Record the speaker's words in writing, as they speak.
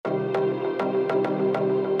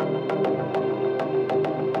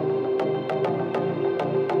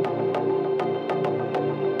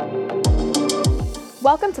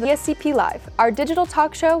Welcome to the ESCP Live, our digital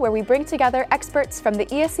talk show where we bring together experts from the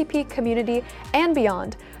ESCP community and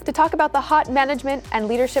beyond to talk about the hot management and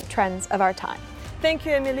leadership trends of our time. Thank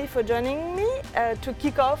you, Emily, for joining me to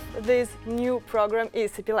kick off this new program,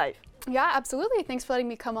 ESCP Live. Yeah, absolutely. Thanks for letting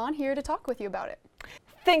me come on here to talk with you about it.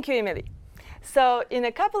 Thank you, Emily. So in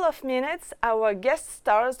a couple of minutes, our guest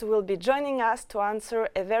stars will be joining us to answer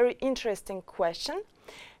a very interesting question.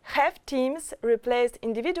 Have teams replaced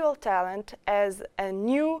individual talent as a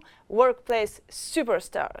new workplace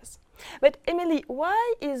superstars? But Emily,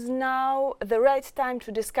 why is now the right time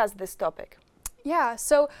to discuss this topic? Yeah,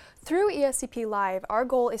 so through ESCP Live, our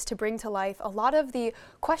goal is to bring to life a lot of the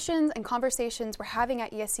questions and conversations we're having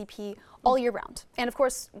at ESCP all year round. And of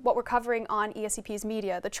course, what we're covering on ESCP's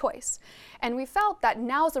media, The Choice. And we felt that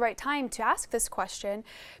now is the right time to ask this question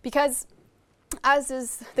because, as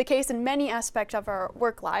is the case in many aspects of our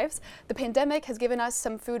work lives, the pandemic has given us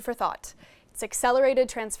some food for thought. It's accelerated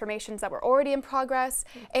transformations that were already in progress,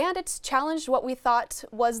 and it's challenged what we thought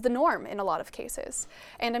was the norm in a lot of cases.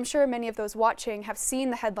 And I'm sure many of those watching have seen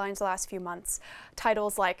the headlines the last few months.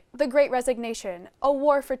 Titles like The Great Resignation, A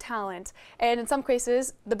War for Talent, and in some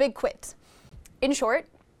cases, The Big Quit. In short,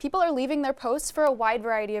 people are leaving their posts for a wide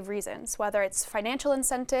variety of reasons, whether it's financial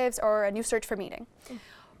incentives or a new search for meaning.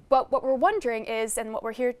 But what we're wondering is, and what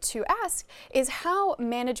we're here to ask, is how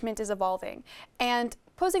management is evolving and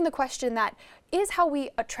posing the question that is how we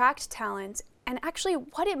attract talent and actually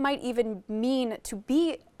what it might even mean to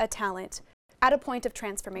be a talent at a point of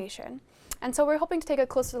transformation. And so we're hoping to take a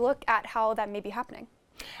closer look at how that may be happening.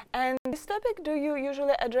 And this topic, do you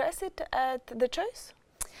usually address it at The Choice?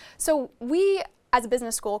 So we, as a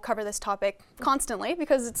business school, cover this topic constantly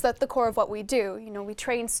because it's at the core of what we do. You know, we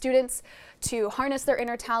train students to harness their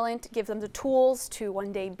inner talent, give them the tools to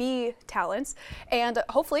one day be talents, and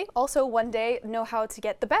hopefully also one day know how to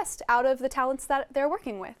get the best out of the talents that they're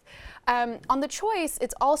working with. On The Choice,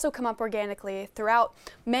 it's also come up organically throughout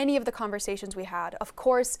many of the conversations we had. Of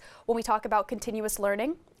course, when we talk about continuous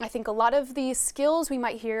learning, I think a lot of the skills we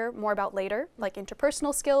might hear more about later, like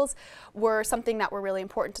interpersonal skills, were something that were really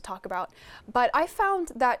important to talk about. But I found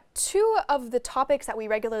that two of the topics that we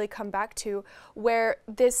regularly come back to where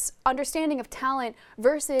this understanding of talent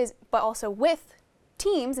versus, but also with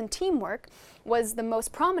teams and teamwork was the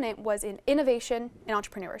most prominent was in innovation and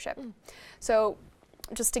entrepreneurship. So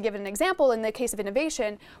just to give an example, in the case of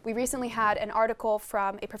innovation, we recently had an article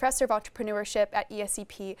from a professor of entrepreneurship at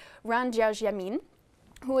ESCP, Ranjia Jamin,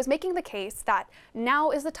 who was making the case that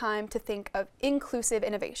now is the time to think of inclusive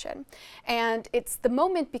innovation. And it's the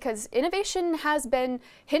moment because innovation has been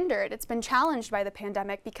hindered, it's been challenged by the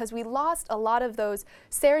pandemic because we lost a lot of those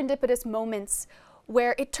serendipitous moments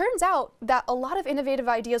where it turns out that a lot of innovative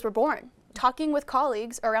ideas were born, talking with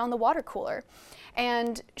colleagues around the water cooler.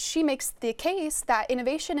 And she makes the case that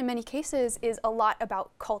innovation in many cases is a lot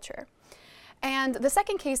about culture. And the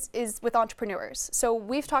second case is with entrepreneurs. So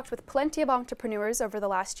we've talked with plenty of entrepreneurs over the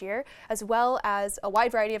last year, as well as a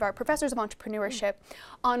wide variety of our professors of entrepreneurship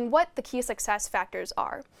on what the key success factors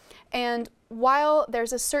are. And while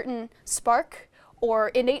there's a certain spark or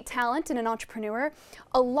innate talent in an entrepreneur,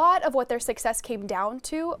 a lot of what their success came down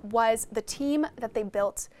to was the team that they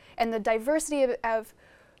built and the diversity of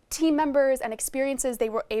team members and experiences they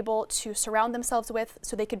were able to surround themselves with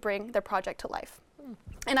so they could bring their project to life.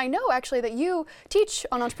 And I know actually that you teach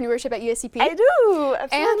on entrepreneurship at ESCP. I do,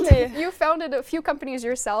 absolutely. And you founded a few companies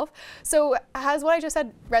yourself. So has what I just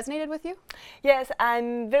said resonated with you? Yes,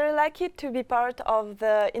 I'm very lucky to be part of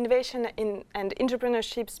the Innovation and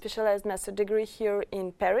Entrepreneurship Specialized Master degree here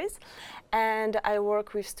in Paris. And I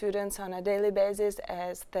work with students on a daily basis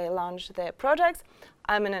as they launch their projects.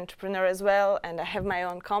 I'm an entrepreneur as well, and I have my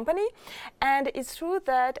own company. And it's true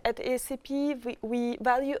that at ESCP we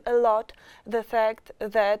value a lot the fact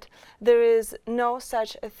that there is no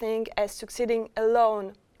such a thing as succeeding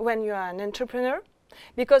alone when you are an entrepreneur.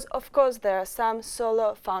 Because of course there are some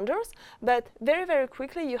solo founders, but very, very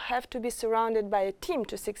quickly you have to be surrounded by a team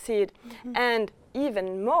to succeed. And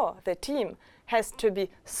even more, the team has to be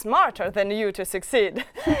smarter than you to succeed.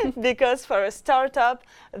 Because for a startup,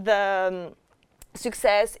 the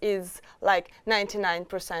success is like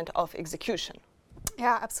 99% of execution.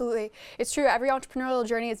 Yeah, absolutely. It's true, every entrepreneurial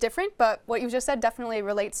journey is different, but what you just said definitely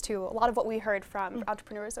relates to a lot of what we heard from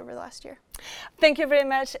entrepreneurs over the last year. Thank you very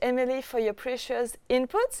much, Emily, for your precious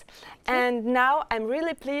inputs. And now I'm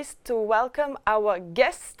really pleased to welcome our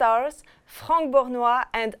guest stars, Franck Bournois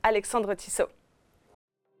and Alexandre Tissot.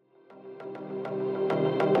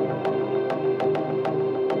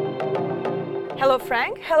 Hello,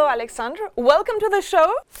 Franck. Hello, Alexandre. Welcome to the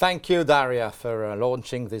show. Thank you, Daria, for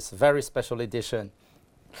launching this very special edition.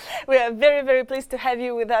 We are very, very pleased to have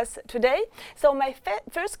you with us today. So my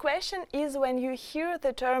first question is, when you hear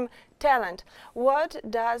the term talent, what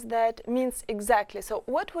does that mean exactly? So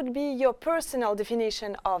what would be your personal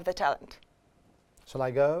definition of the talent? Shall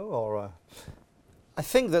I go? Or I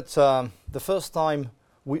think that the first time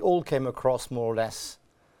we all came across more or less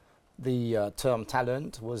the term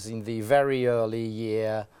talent was in the very early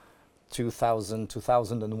year 2000,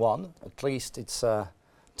 2001. At least it's a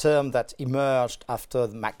term that emerged after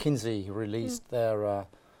McKinsey released their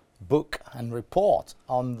book and report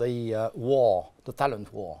on the war, the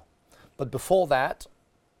talent war. But before that,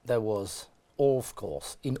 there was, of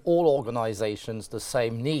course, in all organizations, the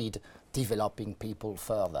same need developing people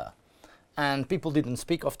further. And people didn't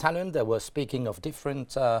speak of talent, they were speaking of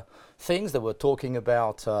different things. They were talking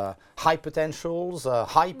about high potentials,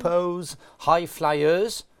 hypos, high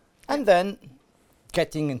flyers, and then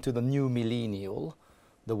getting into the new millennial,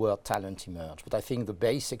 the word talent emerged. But I think the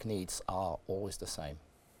basic needs are always the same.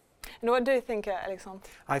 And what do you think, Alexandre?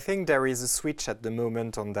 I think there is a switch at the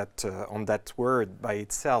moment on that word by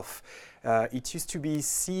itself. It used to be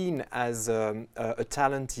seen as a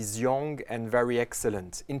talent is young and very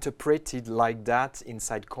excellent, interpreted like that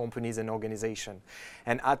inside companies and organizations.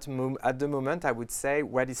 And at the moment, I would say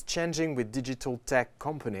what is changing with digital tech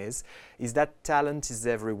companies is that talent is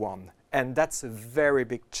everyone. And that's a very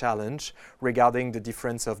big challenge regarding the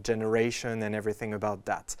difference of generation and everything about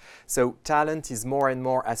that. So talent is more and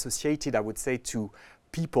more associated, I would say, to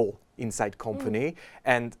people inside company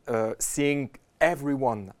and seeing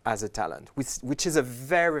everyone as a talent, which is a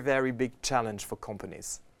very, very big challenge for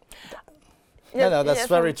companies. No, that's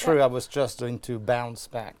very true. I was just going to bounce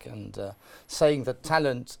back and saying that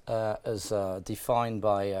talent, as defined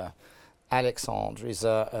by Alexandre, is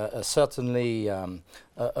certainly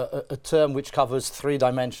a term which covers three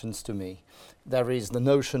dimensions to me. There is the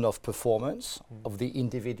notion of performance of the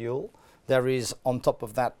individual. There is, on top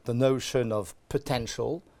of that, the notion of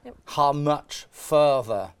potential. How much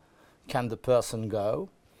further can the person go?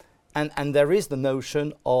 And there is the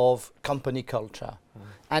notion of company culture.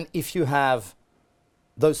 And if you have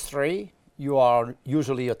those three, you are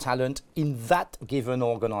usually a talent in that given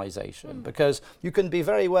organization, because you can be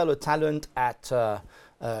very well a talent at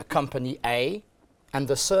company A, and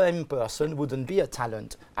the same person wouldn't be a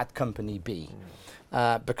talent at company B,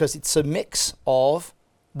 because it's a mix of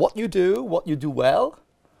what you do well,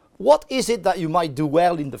 what is it that you might do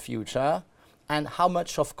well in the future, and how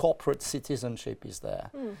much of corporate citizenship is there.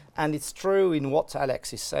 And it's true in what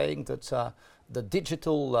Alex is saying that the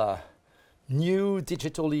digital new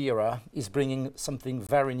digital era is bringing something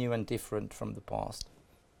very new and different from the past.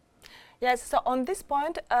 Yes, so on this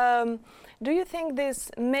point, do you think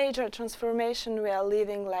this major transformation we are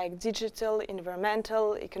living, like digital,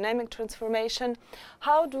 environmental, economic transformation,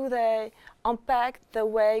 how do they impact the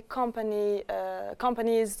way companies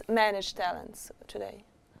manage talents today?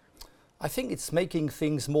 I think it's making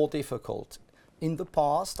things more difficult. In the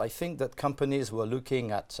past, I think that companies were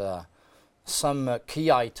looking at some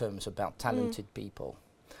key items about talented people.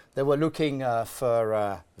 They were looking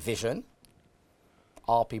for vision.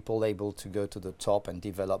 Are people able to go to the top and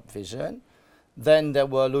develop vision? Then they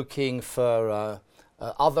were looking for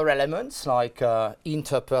other elements like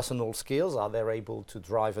interpersonal skills. Are they able to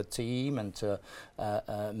drive a team and to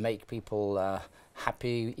make people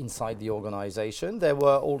happy inside the organization? They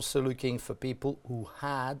were also looking for people who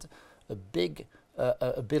had a big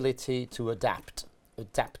ability to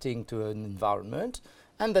adapting to an environment.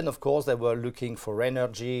 And then, of course, they were looking for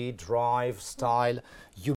energy, drive, style,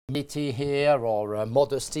 humility here or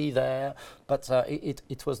modesty there. But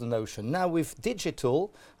it was the notion. Now, with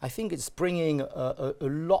digital, I think it's bringing a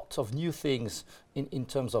lot of new things in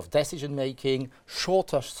terms of decision-making,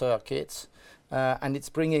 shorter circuits, and it's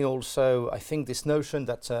bringing also, I think, this notion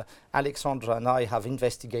that Alexandre and I have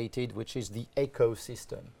investigated, which is the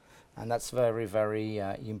ecosystem. And that's very, very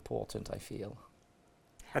important, I feel.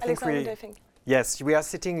 Alexandre, I think. Yes, we are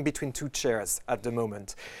sitting between two chairs at the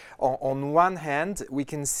moment. On one hand, we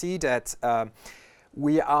can see that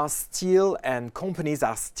we are still, and companies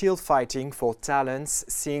are still fighting for talents,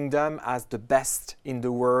 seeing them as the best in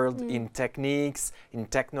the world in techniques, in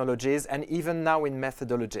technologies, and even now in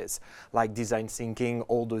methodologies like design thinking,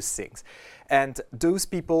 all those things. And those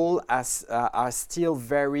people are still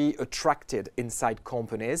very attracted inside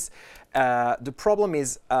companies. The problem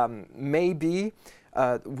is maybe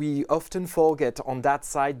we often forget on that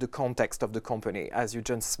side the context of the company, as you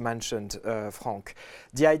just mentioned, Franck.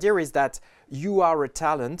 The idea is that you are a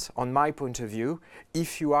talent, on my point of view,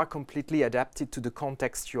 if you are completely adapted to the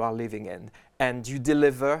context you are living in and you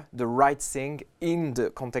deliver the right thing in the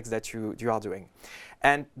context that you are doing.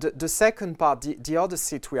 And the second part, the other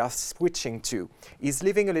seat we are switching to, is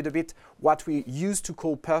living a little bit what we used to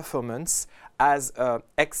call performance as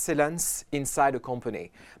excellence inside a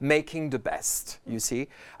company, making the best, you see.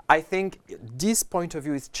 I think this point of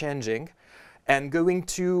view is changing and going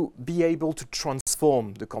to be able to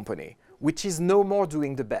transform the company, which is no more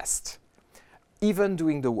doing the best, even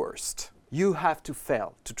doing the worst. You have to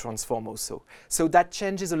fail to transform also. So that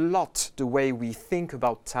changes a lot the way we think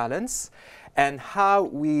about talents and how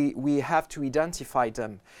we have to identify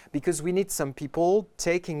them, because we need some people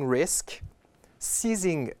taking risk,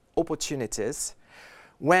 seizing opportunities,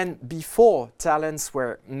 when before talents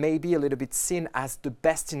were maybe a little bit seen as the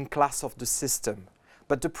best in class of the system.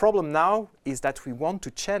 But the problem now is that we want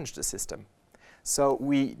to change the system. So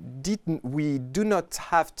we do not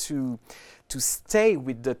have to stay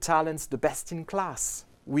with the talents the best in class.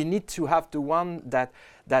 We need to have the one that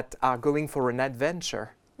are going for an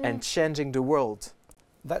adventure and changing the world.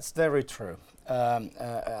 That's very true.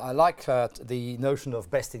 I like the notion of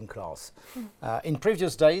best in class. In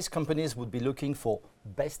previous days, companies would be looking for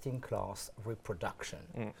best in class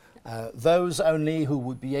reproduction. Those only who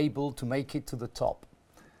would be able to make it to the top.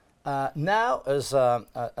 Now,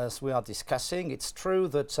 as we are discussing, it's true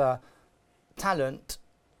that talent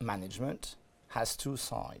management has two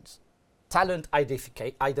sides. Talent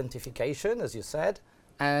identification, as you said,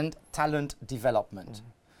 and talent development.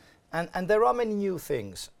 And there are many new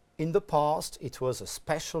things. In the past, it was a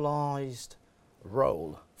specialized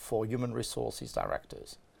role for human resources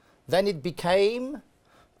directors. Then it became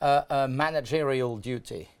a managerial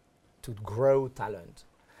duty to grow talent.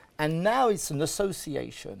 And now it's an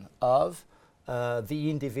association of the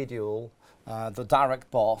individual, the direct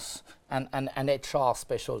boss, and HR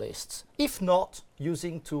specialists, if not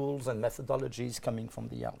using tools and methodologies coming from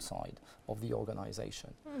the outside of the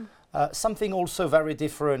organization. Something also very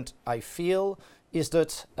different, I feel, is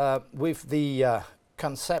that with the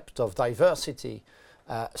concept of diversity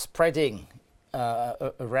spreading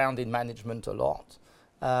around in management a lot,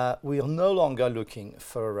 we are no longer looking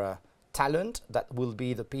for talent that will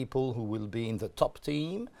be the people who will be in the top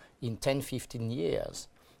team in 10, 15 years.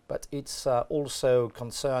 But it's also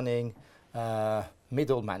concerning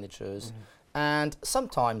middle managers and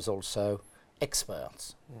sometimes also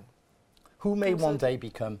experts who may one day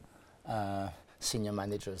become senior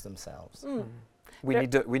managers themselves. We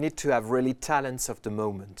need to have really talents of the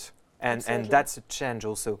moment. And that's a change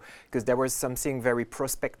also, because there was something very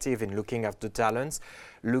prospective in looking at the talents,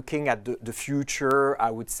 looking at the future, I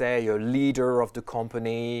would say, a leader of the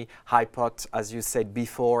company, HighPot, as you said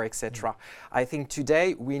before, etc. I think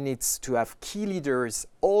today we need to have key leaders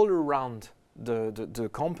all around the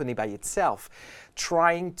company by itself,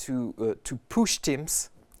 trying to push teams,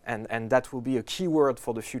 and that will be a key word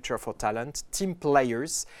for the future for talent, team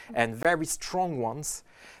players, and very strong ones,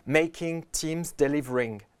 making teams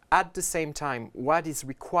delivering at the same time what is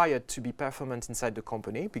required to be performant inside the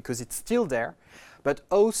company, because it's still there, but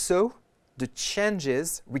also the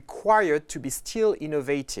changes required to be still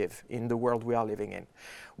innovative in the world we are living in.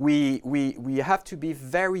 We have to be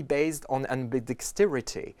very based on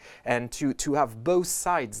ambidexterity and to have both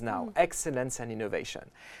sides now, excellence and innovation.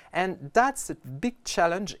 And that's a big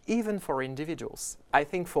challenge even for individuals. I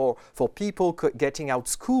think for people getting out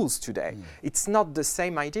schools today, it's not the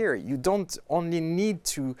same idea. You don't only need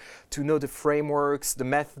to know the frameworks, the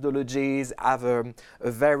methodologies, have a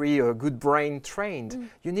very good brain trained.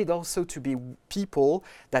 You need also to be people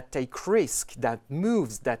that take risk, that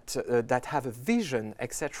moves, that have a vision,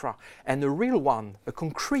 etc. And a real one, a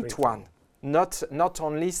concrete one. Not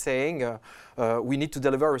only saying we need to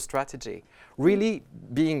deliver a strategy. Really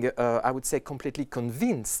being, I would say, completely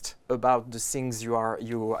convinced about the things you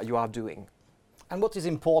are doing. And what is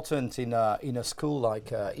important in a school like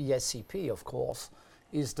ESCP, of course,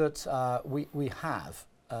 is that we have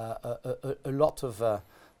a lot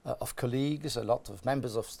of colleagues, a lot of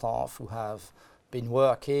members of staff who have been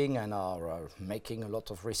working and are making a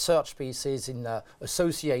lot of research pieces in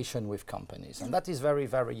association with companies. And that is very,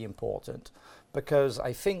 very important, because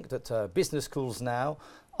I think that business schools now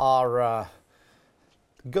are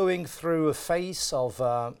going through a phase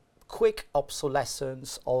of quick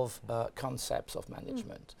obsolescence of concepts of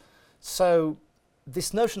management. So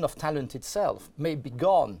this notion of talent itself may be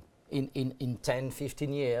gone in 10,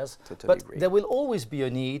 15 years, but there will always be a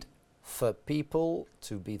need for people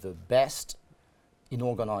to be the best in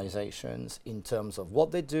organizations in terms of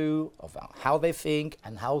what they do, of how they think,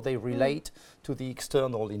 and how they relate to the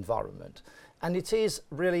external environment. And it is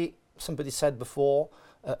really, somebody said before,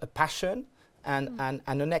 a passion and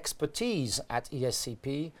an expertise at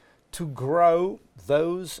ESCP to grow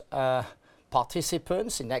those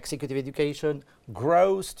participants in executive education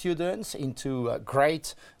grow students into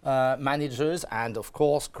great managers and, of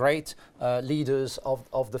course, great leaders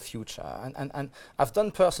of the future. And I've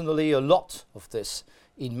done personally a lot of this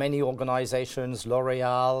in many organizations,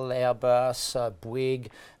 L'Oréal, Airbus, Bouygues,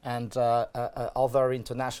 and other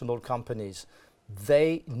international companies.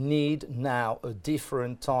 They need now a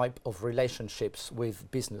different type of relationships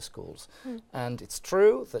with business schools. And it's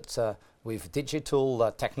true that with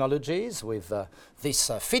digital technologies, with this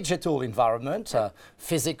phygital environment,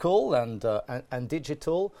 physical and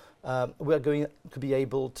digital, we're going to be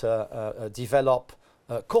able to develop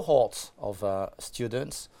cohorts of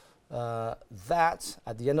students that,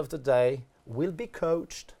 at the end of the day, will be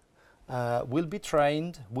coached, will be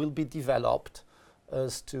trained, will be developed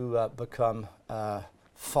as to become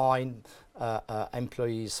fine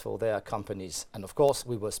employees for their companies. And of course,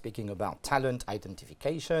 we were speaking about talent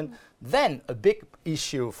identification. Then a big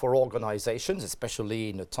issue for organizations, especially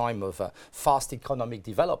in a time of fast economic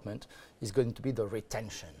development, is going to be the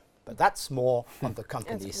retention. But that's more on the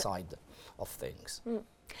company side of things.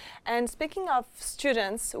 And speaking of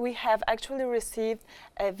students, we have actually received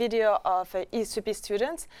a video of ESCP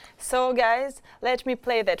students. So guys, let me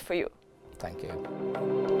play that for you. Thank you.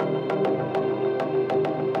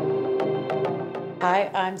 Hi,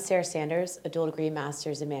 I'm Sarah Sanders, a dual degree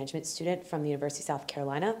master's in management student from the University of South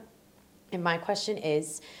Carolina. And my question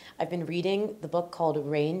is, I've been reading the book called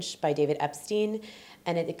Range by David Epstein,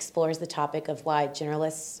 and it explores the topic of why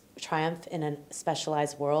generalists triumph in a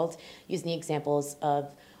specialized world, using the examples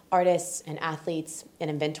of artists and athletes and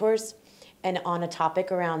inventors. And on a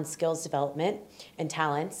topic around skills development and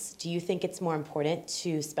talents, do you think it's more important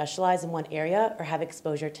to specialize in one area or have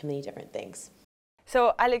exposure to many different things?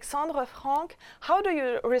 So, Alexandre, Franck, how do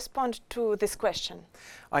you respond to this question?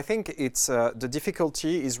 I think it's the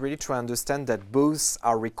difficulty is really to understand that both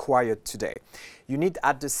are required today. You need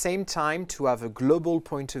at the same time to have a global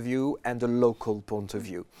point of view and a local point of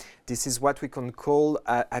view. This is what we can call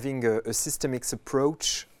having a systemic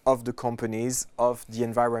approach of the companies, of the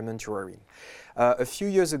environment you are in. A few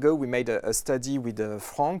years ago, we made a study with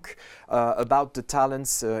Franck about the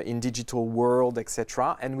talents in digital world,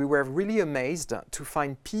 etc. And we were really amazed to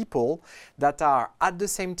find people that are at the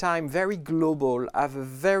same time very global, have a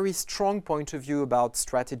very strong point of view about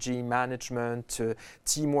strategy, management,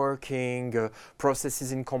 team working,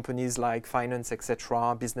 processes in companies like finance,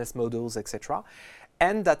 etc., business models, etc.,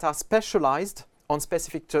 and that are specialized on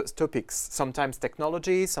specific topics, sometimes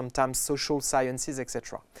technology, sometimes social sciences,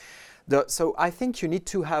 etc. So I think you need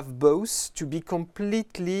to have both to be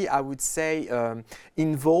completely, I would say,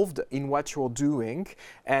 involved in what you're doing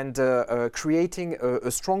and creating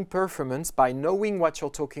a strong performance by knowing what you're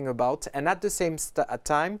talking about and at the same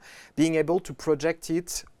time being able to project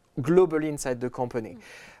it globally inside the company.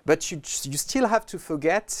 But you still have to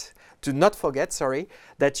not forget,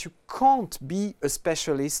 that you can't be a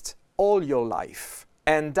specialist all your life,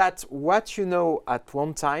 and that what you know at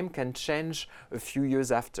one time can change a few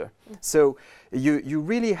years after. So you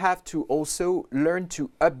really have to also learn to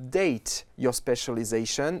update your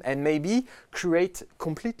specialization and maybe create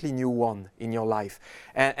completely new one in your life.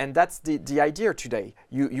 And that's the idea today.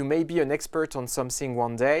 You may be an expert on something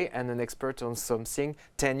one day and an expert on something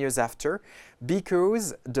 10 years after,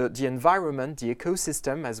 because the environment, the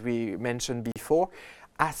ecosystem, as we mentioned before,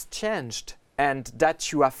 has changed, and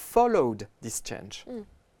that you have followed this change.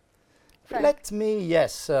 Let me,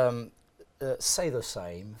 say the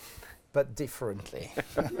same, but differently.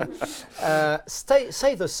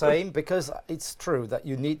 Say the same, because it's true that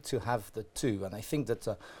you need to have the two. And I think that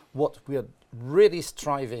what we are really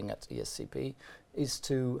striving at ESCP is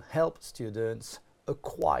to help students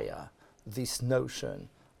acquire this notion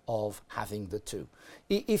of having the two.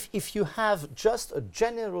 If you have just a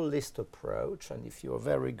generalist approach, and if you're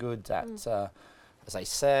very good at, as I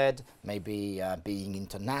said, maybe being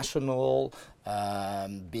international,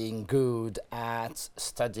 being good at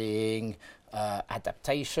studying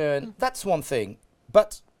adaptation, that's one thing.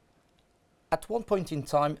 But at one point in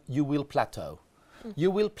time, you will plateau.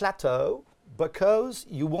 You will plateau because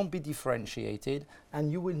you won't be differentiated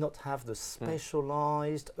and you will not have the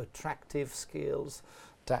specialized, attractive skills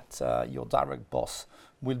that your direct boss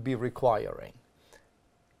will be requiring.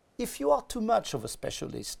 If you are too much of a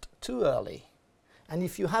specialist too early, and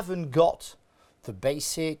if you haven't got the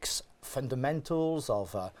basics, fundamentals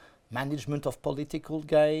of management of political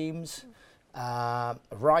games,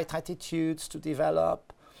 right attitudes to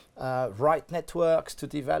develop, right networks to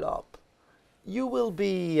develop, you will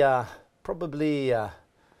be probably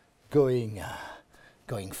going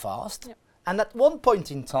fast. Yep. And at one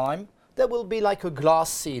point in time, there will be like a glass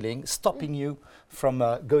ceiling stopping you from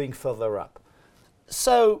going further up.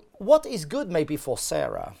 So what is good maybe for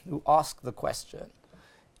Sarah, who asked the question,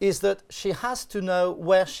 is that she has to know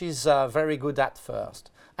where she's very good at first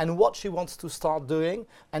and what she wants to start doing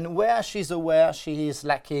and where she's aware she is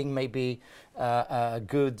lacking maybe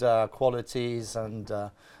good qualities and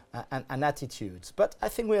attitudes. But I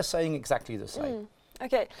think we are saying exactly the same.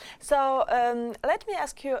 Okay, so let me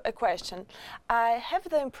ask you a question. I have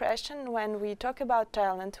the impression when we talk about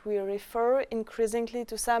talent, we refer increasingly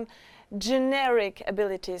to some generic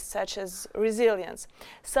abilities such as resilience.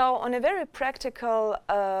 So on a very practical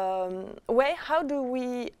way, how do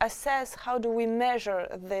we assess, how do we measure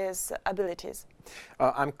these abilities?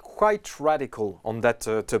 I'm quite radical on that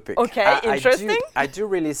topic. Okay, interesting. I do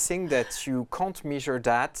really think that you can't measure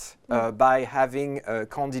that by having a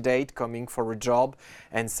candidate coming for a job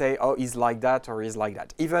and say, oh, he's like that or he's like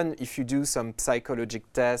that. Even if you do some psychological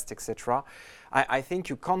tests, etc., I think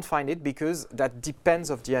you can't find it because that depends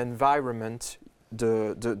of the environment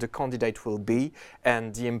the candidate will be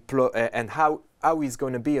and and how he's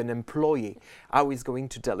going to be an employee, how he's going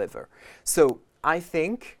to deliver. So I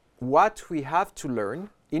think what we have to learn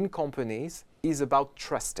in companies is about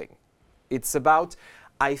trusting. It's about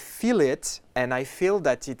I feel it, and I feel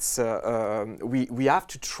that it's we have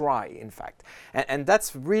to try, in fact. And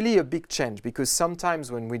that's really a big change, because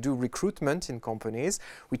sometimes when we do recruitment in companies,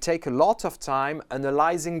 we take a lot of time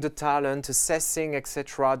analyzing the talent, assessing,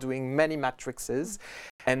 etc., doing many matrices.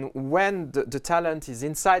 And when the talent is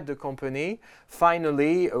inside the company,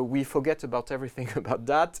 finally we forget about everything about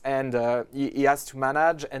that, and he has to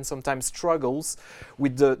manage and sometimes struggles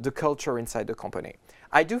with the culture inside the company.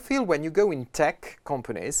 I do feel when you go in tech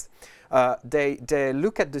companies, they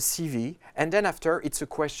look at the CV, and then after it's a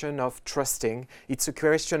question of trusting, it's a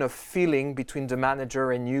question of feeling between the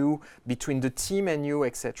manager and you, between the team and you,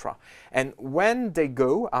 etc. And when they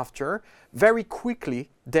go after, very quickly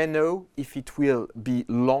they know if it will be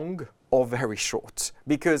long or very short.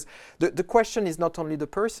 Because the question is not only the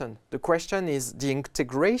person, the question is the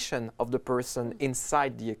integration of the person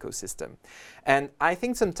inside the ecosystem. And I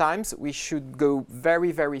think sometimes we should go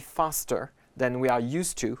very, very faster than we are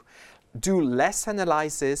used to, do less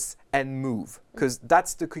analysis and move, because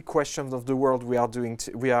that's the key question of the world we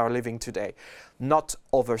are living today, not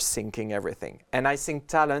overthinking everything. And I think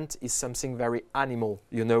talent is something very animal,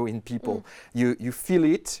 in people. You feel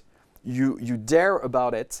it, you dare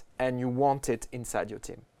about it, and you want it inside your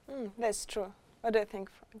team. That's true. What do you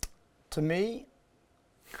think, Frank? To me,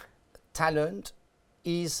 talent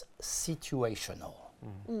is situational.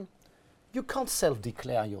 You can't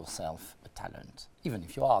self-declare yourself a talent, even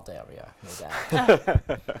if you are there, no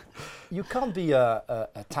doubt. You can't be a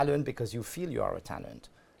talent because you feel you are a talent.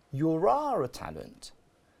 You are a talent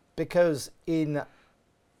because in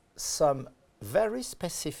some very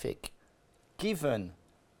specific given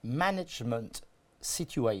management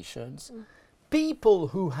situations, people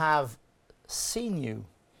who have seen you,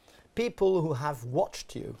 people who have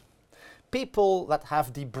watched you, people that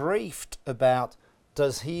have debriefed about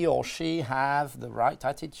does he or she have the right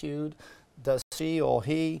attitude, does she or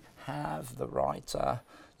he have the right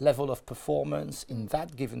level of performance in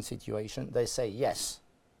that given situation, they say yes,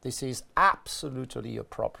 this is absolutely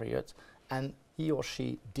appropriate and he or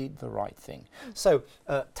she did the right thing. So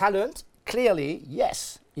talent, clearly,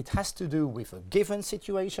 yes, it has to do with a given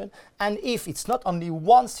situation, and if it's not only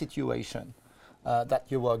one situation that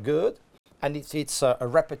you are good, and it's a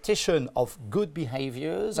repetition of good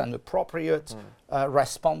behaviors and appropriate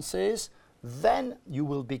responses, then you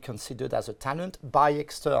will be considered as a talent by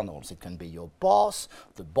externals. It can be your boss,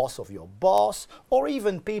 the boss of your boss, or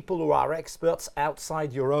even people who are experts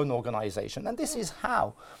outside your own organization. And this is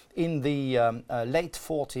how, in the late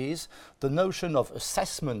 40s, the notion of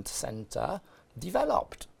assessment center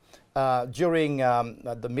developed. During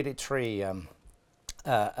the military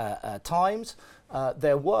times,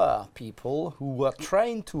 there were people who were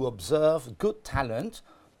trained to observe good talent,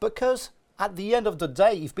 because at the end of the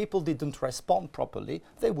day, if people didn't respond properly,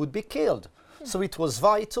 they would be killed. So it was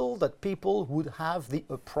vital that people would have the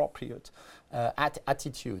appropriate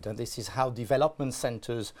attitude. And this is how development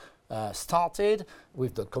centers started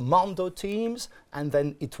with the commando teams, and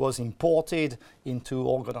then it was imported into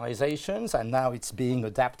organizations, and now it's being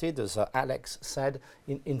adapted, as Alex said,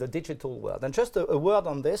 in the digital world. And just a word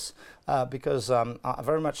on this, because I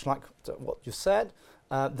very much like what you said.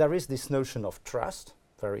 There is this notion of trust,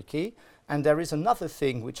 very key. And there is another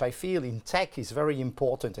thing which I feel in tech is very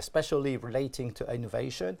important, especially relating to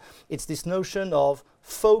innovation. It's this notion of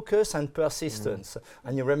focus and persistence.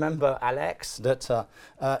 And you remember, Alex, that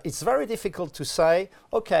it's very difficult to say,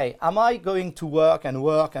 okay, am I going to work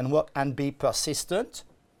and be persistent?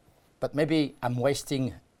 But maybe I'm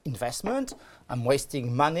wasting investment. I'm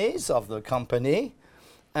wasting monies of the company,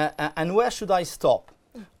 and where should I stop?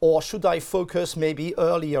 Or should I focus maybe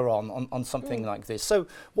earlier on something like this? So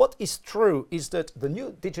what is true is that the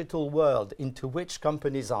new digital world into which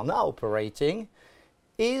companies are now operating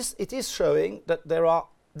is showing that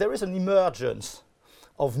there is an emergence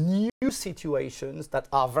of new situations that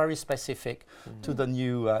are very specific to the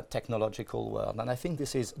new technological world. And I think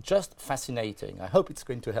this is just fascinating. I hope it's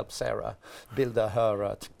going to help Sarah build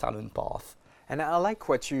her talent path. And I like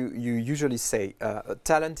what you usually say,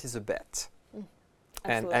 talent is a bet.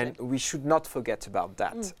 And we should not forget about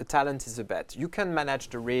that. A talent is a bet. You can manage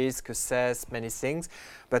the risk, assess many things,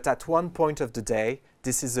 but at one point of the day,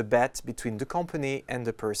 this is a bet between the company and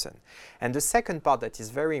the person. And the second part that is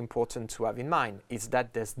very important to have in mind is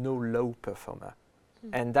that there's no low performer.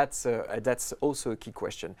 And that's also a key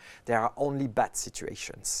question. There are only bad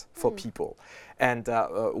situations for people. And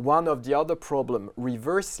one of the other problem,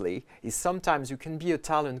 reversely, is sometimes you can be a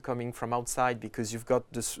talent coming from outside because you've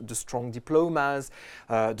got the strong diplomas,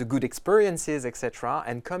 the good experiences, etc.,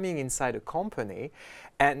 and coming inside a company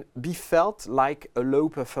and be felt like a low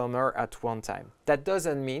performer at one time. That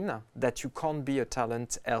doesn't mean that you can't be a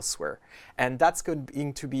talent elsewhere. And that's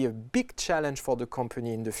going to be a big challenge for the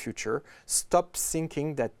company in the future. Stop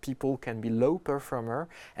thinking that people can be low performer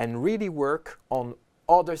and really work on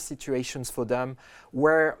other situations for them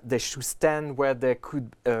where they should stand, where they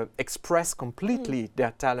could express completely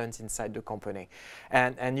their talent inside the company.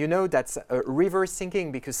 And you know, that's reverse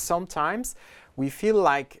thinking, because sometimes we feel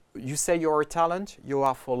like you say you're a talent, you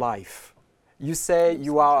are for life. You say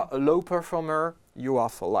you are a low performer, you are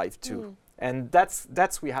for life too. And that's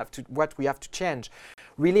what we have to change.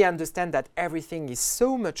 Really understand that everything is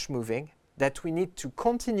so much moving that we need to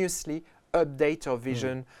continuously update our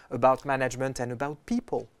vision about management and about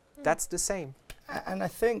people. That's the same. And I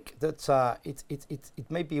think that it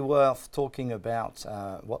may be worth talking about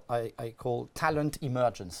what I call talent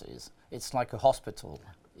emergencies. It's like a hospital.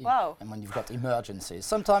 Wow. And when you've got emergencies,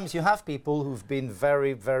 sometimes you have people who've been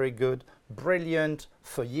very, very good, brilliant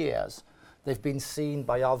for years. They've been seen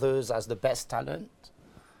by others as the best talent,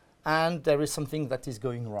 and there is something that is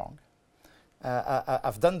going wrong.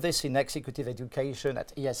 I've done this in executive education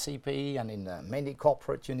at ESCP and in many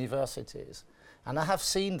corporate universities. And I have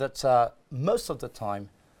seen that most of the time,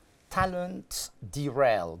 talents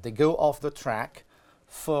derail. They go off the track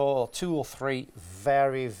for 2 or 3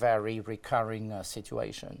 very, very recurring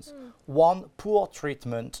situations. One, poor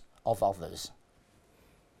treatment of others.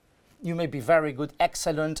 You may be very good,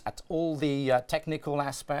 excellent at all the technical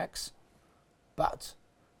aspects, but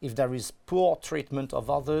if there is poor treatment of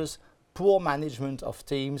others, poor management of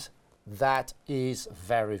teams, that is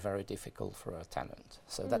very, very difficult for a talent.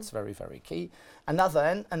 So that's very, very key. And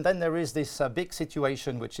then there is this big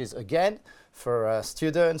situation, which is, again, for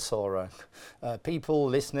students or people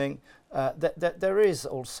listening, there is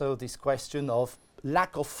also this question of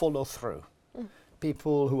lack of follow-through.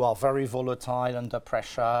 People who are very volatile under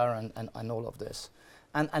pressure and all of this.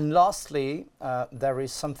 And lastly, there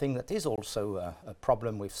is something that is also a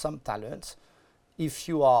problem with some talents. If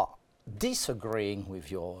you are disagreeing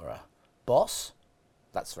with your boss,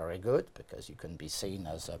 that's very good, because you can be seen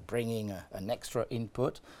as bringing an extra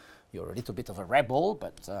input. You're a little bit of a rebel,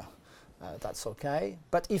 but that's okay.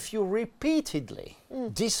 But if you repeatedly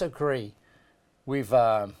disagree with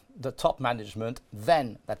the top management,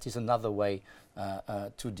 then that is another way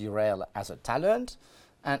to derail as a talent.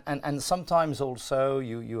 And sometimes also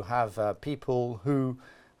you have people who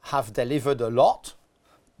have delivered a lot,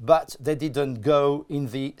 but they didn't go in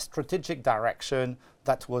the strategic direction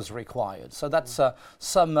that was required. So that's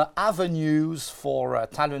some avenues for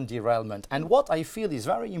talent derailment. And what I feel is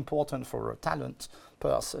very important for a talented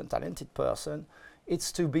person,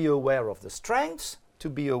 it's to be aware of the strengths, to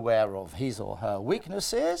be aware of his or her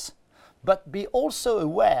weaknesses, but be also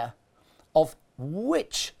aware of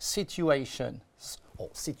which situations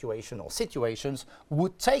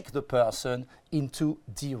would take the person into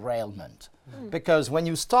derailment. Because when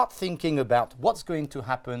you start thinking about what's going to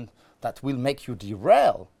happen that will make you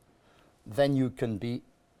derail, then you can be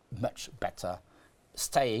much better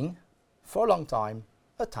staying for a long time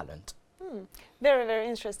a talent. Very, very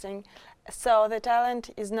interesting. So the talent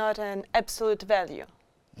is not an absolute value?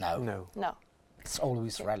 No. It's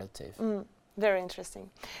always relative. Very interesting.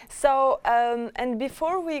 So, and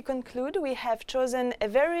before we conclude, we have chosen a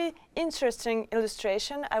very interesting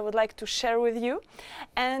illustration I would like to share with you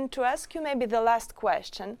and to ask you maybe the last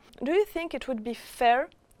question. Do you think it would be fair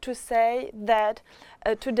to say that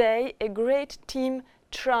today a great team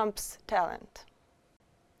trumps talent?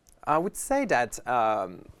 I would say that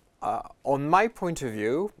on my point of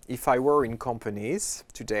view, if I were in companies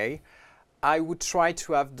today, I would try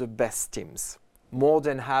to have the best teams more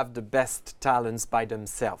than have the best talents by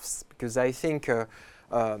themselves, because I think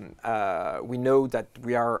we know that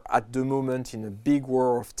we are at the moment in a big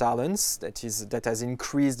war of talents that has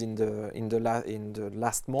increased in the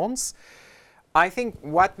last months. I think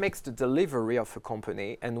what makes the delivery of a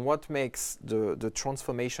company and what makes the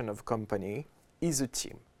transformation of a company is a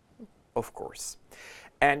team, of course.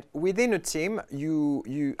 And within a team,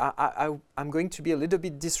 I'm going to be a little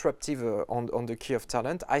bit disruptive on the key of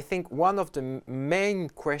talent. I think one of the main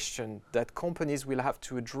questions that companies will have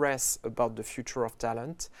to address about the future of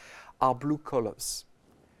talent are blue collars.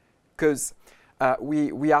 Because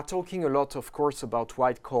we are talking a lot, of course, about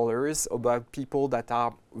white collars, about people that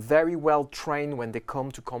are very well trained when they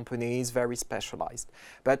come to companies, very specialized.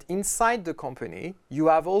 But inside the company, you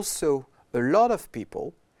have also a lot of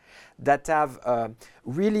people that have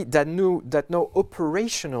that know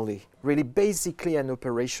operationally, really basically and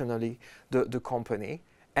operationally the company,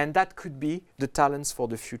 and that could be the talents for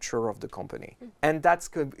the future of the company. And that's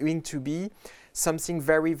going to be something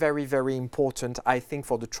very, very, very important, I think,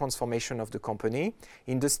 for the transformation of the company.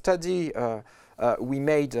 In the study we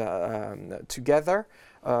made together,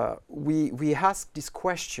 we asked this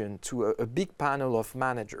question to a big panel of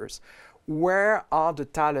managers. Where are the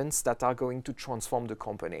talents that are going to transform the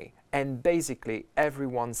company? And basically,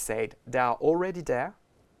 everyone said they are already there,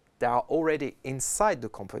 they are already inside the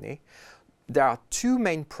company. There are two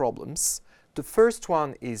main problems. The first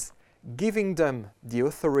one is giving them the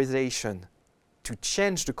authorization to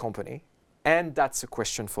change the company, and that's a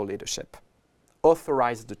question for leadership.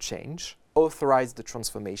 Authorize the change, authorize the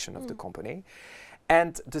transformation of the company.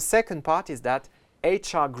 And the second part is that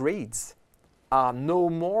HR grades are no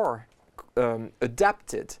more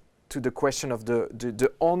adapted to the question of the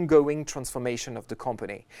ongoing transformation of the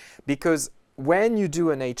company. Because when you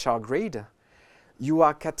do an HR grade, you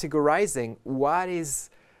are categorizing what is,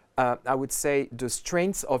 I would say, the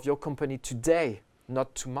strengths of your company today,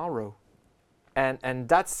 not tomorrow. And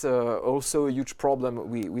that's also a huge problem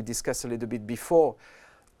we discussed a little bit before.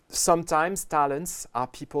 Sometimes talents are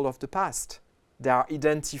people of the past. They are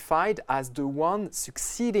identified as the one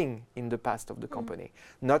succeeding in the past of the company,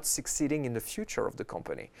 not succeeding in the future of the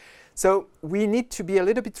company. So we need to be a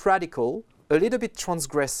little bit radical, a little bit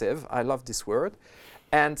transgressive, I love this word,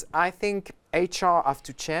 and I think HR has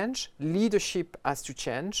to change, leadership has to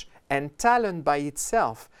change, and talent by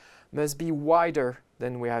itself must be wider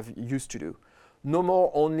than we have used to do. No more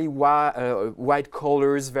only white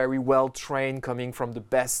collars, very well trained, coming from the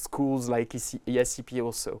best schools like ESCP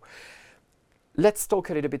also. Let's talk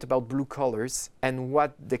a little bit about blue collars and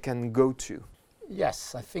what they can go to.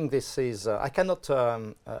 Yes, I think this is, I cannot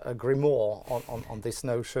agree more on this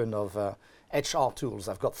notion of HR tools.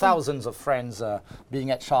 I've got thousands of friends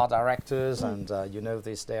being HR directors and you know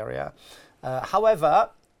this area.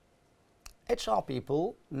 However, HR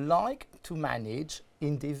people like to manage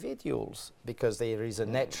individuals because there is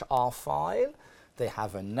an HR file, they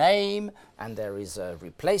have a name, and there is a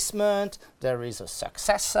replacement, there is a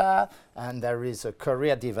successor, and there is a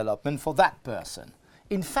career development for that person.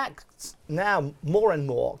 In fact, now more and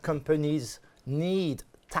more companies need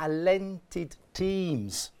talented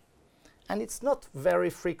teams. And it's not very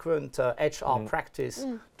frequent HR practice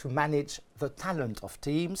to manage the talent of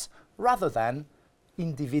teams rather than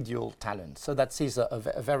individual talent. So that is a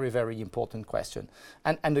very, very important question.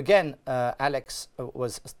 And again, Alex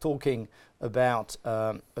was talking about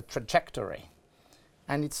a trajectory.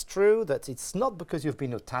 And it's true that it's not because you've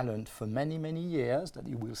been a talent for many, many years that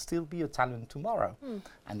you will still be a talent tomorrow.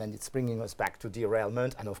 And then it's bringing us back to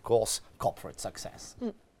derailment and, of course, corporate success.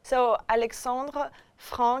 So, Alexandre,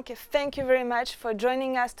 Franck, thank you very much for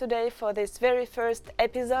joining us today for this very first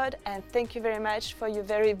episode, and thank you very much for your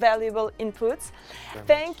very valuable inputs.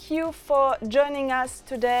 Thank you for joining us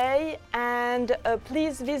today, and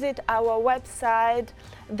please visit our website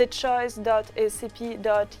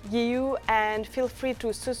thechoice.escp.eu and feel free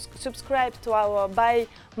to subscribe to our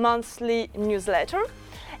bi-monthly newsletter.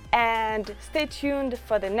 And stay tuned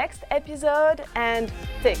for the next episode, and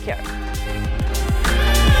take care.